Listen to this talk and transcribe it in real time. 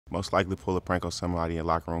Most likely pull a prank on somebody in the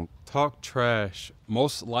locker room. Talk trash.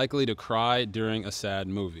 Most likely to cry during a sad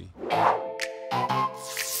movie. You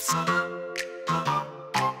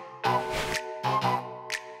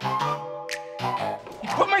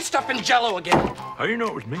put my stuff in Jell-O again. How do you know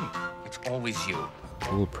it was me? It's always you.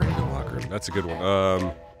 Pull a prank in the locker room. That's a good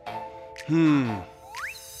one.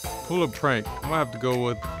 Pull a prank. I might have to go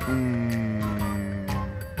with.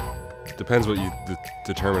 Depends what you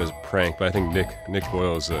determine as a prank, but I think Nick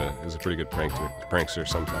Boyle is a pretty good prankster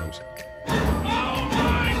sometimes. Oh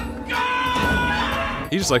my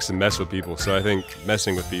God! He just likes to mess with people, so I think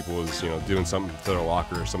messing with people is, doing something to their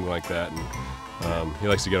locker or something like that, and he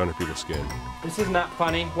likes to get under people's skin. This is not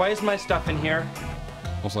funny. Why is my stuff in here?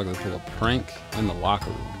 Most likely to pull a prank in the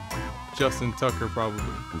locker room. Justin Tucker, probably.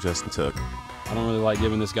 Justin Tucker. I don't really like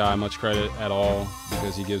giving this guy much credit at all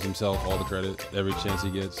because he gives himself all the credit every chance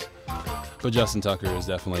he gets. But Justin Tucker is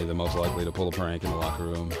definitely the most likely to pull a prank in the locker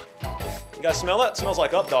room. You guys smell that? It smells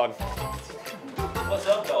like Up Dog. What's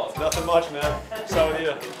Up Dog? Nothing much, man. So do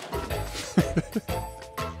you.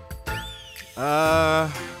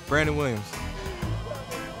 Brandon Williams.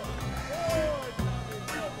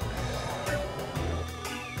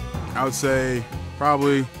 I would say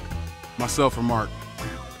probably myself or Mark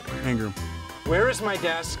Ingram. Where is my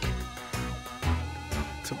desk?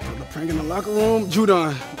 To pull a prank in the locker room,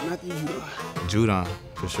 Judon. Matthew Judon. Judon,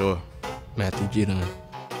 for sure. Matthew Judon.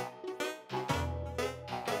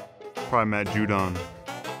 Probably Matt Judon.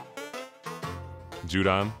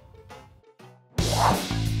 Judon.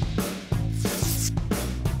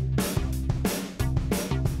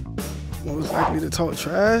 Most likely to talk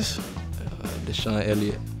trash. Deshaun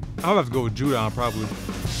Elliott. I'll have to go with Judon, probably.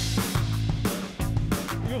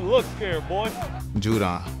 You look scared, boy.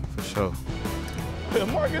 Judon, for sure.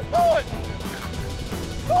 Marcus, throw it!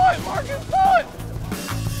 Throw it, Marcus, throw it!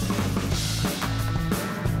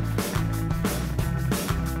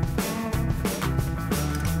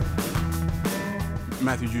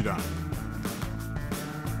 Matthew Judon.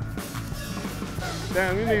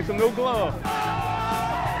 Damn, you need some new gloves.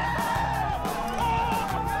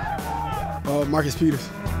 Marcus Peters.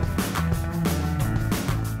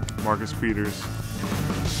 Marcus Peters.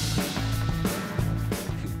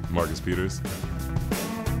 Marcus Peters.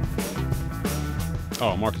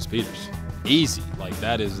 Oh, Marcus Peters. Easy. Like,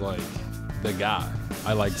 that is, like, the guy.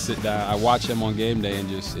 I like to sit down. I watch him on game day and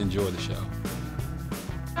just enjoy the show.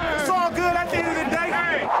 It's all good at the end of the day.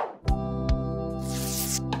 Hey!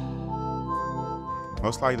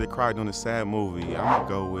 Most likely to cry during a sad movie. I'm gonna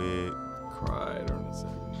go with Cry during the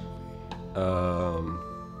second movie.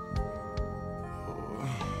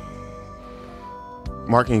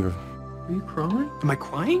 Mark Ingram. Are you crying? Am I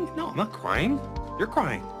crying? No, I'm not crying. You're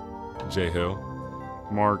crying. Jay Hill.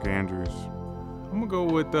 Mark Andrews. I'm gonna go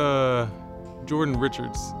with Jordan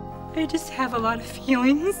Richards. I just have a lot of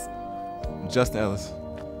feelings. Justin Ellis.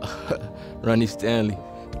 Ronnie Stanley.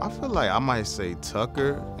 I feel like I might say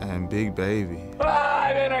Tucker and Big Baby.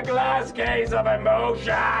 I'm in a glass case of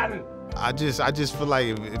emotion. I just feel like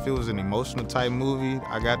if it was an emotional type movie,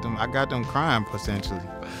 I got them crying potentially.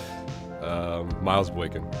 Miles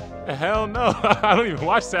Boykin. Hell no, I don't even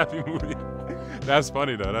watch sappy movies. That's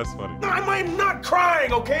funny though, that's funny. I'm not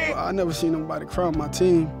crying, okay? I never seen nobody cry on my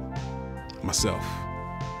team. Myself.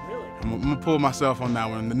 Really? I'm gonna pull myself on that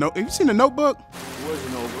one. Have you seen The Notebook? It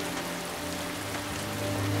wasn't over.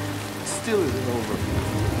 Still isn't over.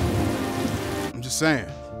 I'm just saying.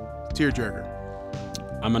 Tearjerker.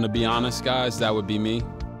 I'm gonna be honest, guys, that would be me.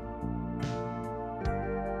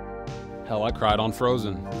 Hell, I cried on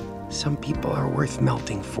Frozen. Some people are worth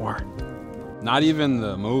melting for. Not even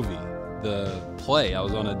the movie, the play. I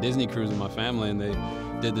was on a Disney cruise with my family and they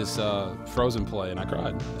did this Frozen play and I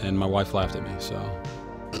cried. And my wife laughed at me, so.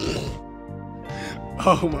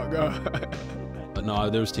 Oh my God. But no,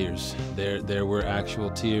 there was tears. There were actual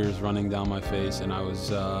tears running down my face and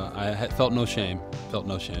I felt no shame, felt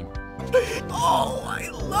no shame. Oh, I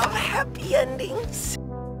love happy endings.